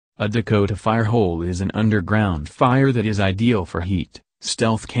A Dakota Fire Hole is an underground fire that is ideal for heat,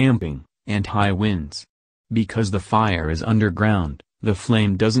 stealth camping, and high winds. Because the fire is underground, the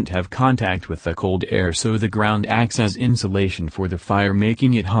flame doesn't have contact with the cold air, so the ground acts as insulation for the fire,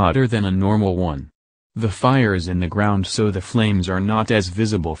 making it hotter than a normal one. The fire is in the ground, so the flames are not as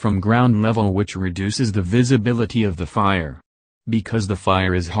visible from ground level, which reduces the visibility of the fire. Because the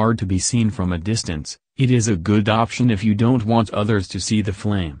fire is hard to be seen from a distance, it is a good option if you don't want others to see the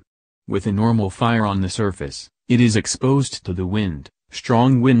flame. With a normal fire on the surface, it is exposed to the wind.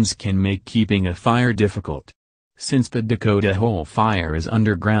 Strong winds can make keeping a fire difficult. Since the Dakota Hole Fire is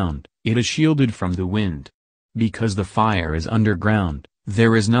underground, it is shielded from the wind. Because the fire is underground,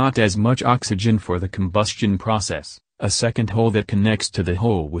 there is not as much oxygen for the combustion process. A second hole that connects to the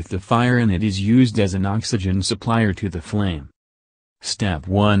hole with the fire in it is used as an oxygen supplier to the flame. Step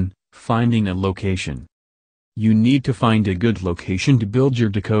 1. Finding a location. You need to find a good location to build your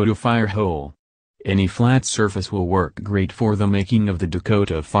Dakota Fire Hole. Any flat surface will work great for the making of the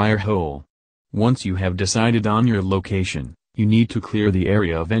Dakota Fire Hole. Once you have decided on your location, you need to clear the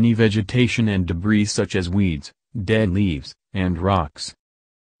area of any vegetation and debris such as weeds, dead leaves, and rocks.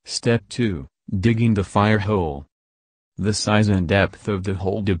 Step 2. Digging the fire hole. The size and depth of the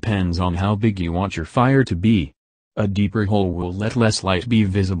hole depends on how big you want your fire to be. A deeper hole will let less light be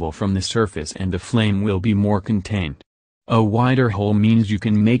visible from the surface and the flame will be more contained. A wider hole means you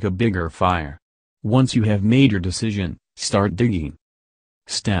can make a bigger fire. Once you have made your decision, start digging.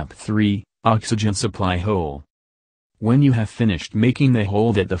 Step 3. Oxygen supply hole. When you have finished making the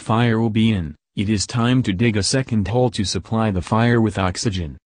hole that the fire will be in, it is time to dig a second hole to supply the fire with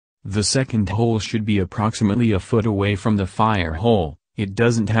oxygen. The second hole should be approximately a foot away from the fire hole. It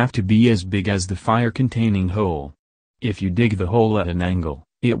doesn't have to be as big as the fire-containing hole. If you dig the hole at an angle,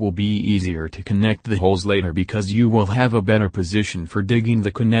 it will be easier to connect the holes later because you will have a better position for digging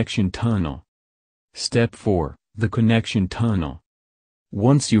the connection tunnel. Step 4. The connection tunnel.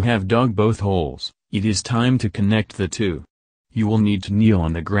 Once you have dug both holes, it is time to connect the two. You will need to kneel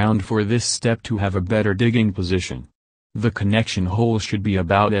on the ground for this step to have a better digging position. The connection hole should be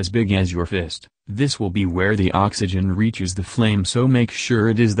about as big as your fist. This will be where the oxygen reaches the flame, so make sure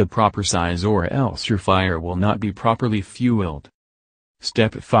it is the proper size or else your fire will not be properly fueled.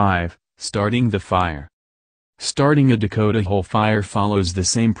 Step 5. Starting the fire. Starting a Dakota Hole fire follows the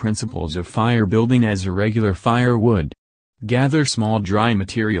same principles of fire building as a regular fire would. Gather small dry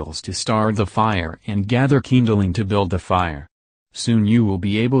materials to start the fire and gather kindling to build the fire. Soon you will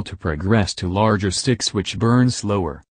be able to progress to larger sticks which burn slower.